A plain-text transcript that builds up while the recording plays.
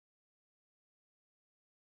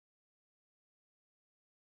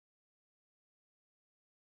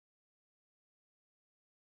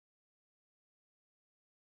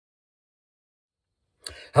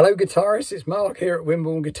Hello guitarists, it's Mark here at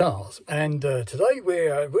Wimborne Guitars, and today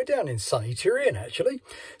we're down in sunny Turin actually.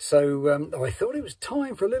 So I thought it was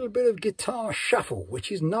time for a little bit of guitar shuffle, which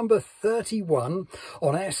is number 31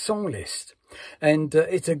 on our song list. And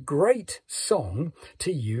it's a great song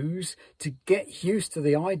to use to get used to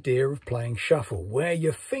the idea of playing shuffle, where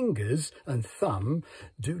your fingers and thumb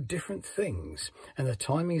do different things and the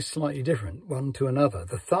timing is slightly different one to another.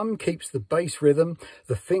 The thumb keeps the bass rhythm,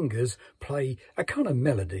 the fingers play a kind of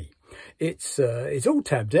melody. It's all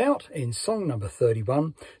tabbed out in song number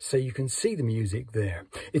 31, so you can see the music there.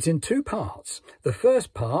 It's in two parts. The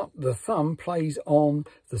first part, the thumb plays on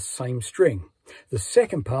the same string. The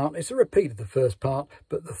second part is a repeat of the first part,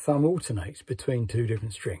 but the thumb alternates between two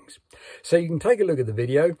different strings. So you can take a look at the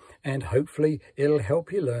video and hopefully it'll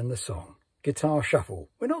help you learn the song. Guitar Shuffle.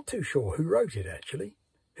 We're not too sure who wrote it actually.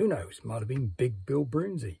 Who knows? Might have been Big Bill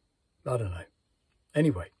Broonzy. I don't know.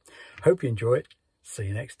 Anyway, hope you enjoy it. See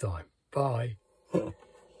you next time. Bye.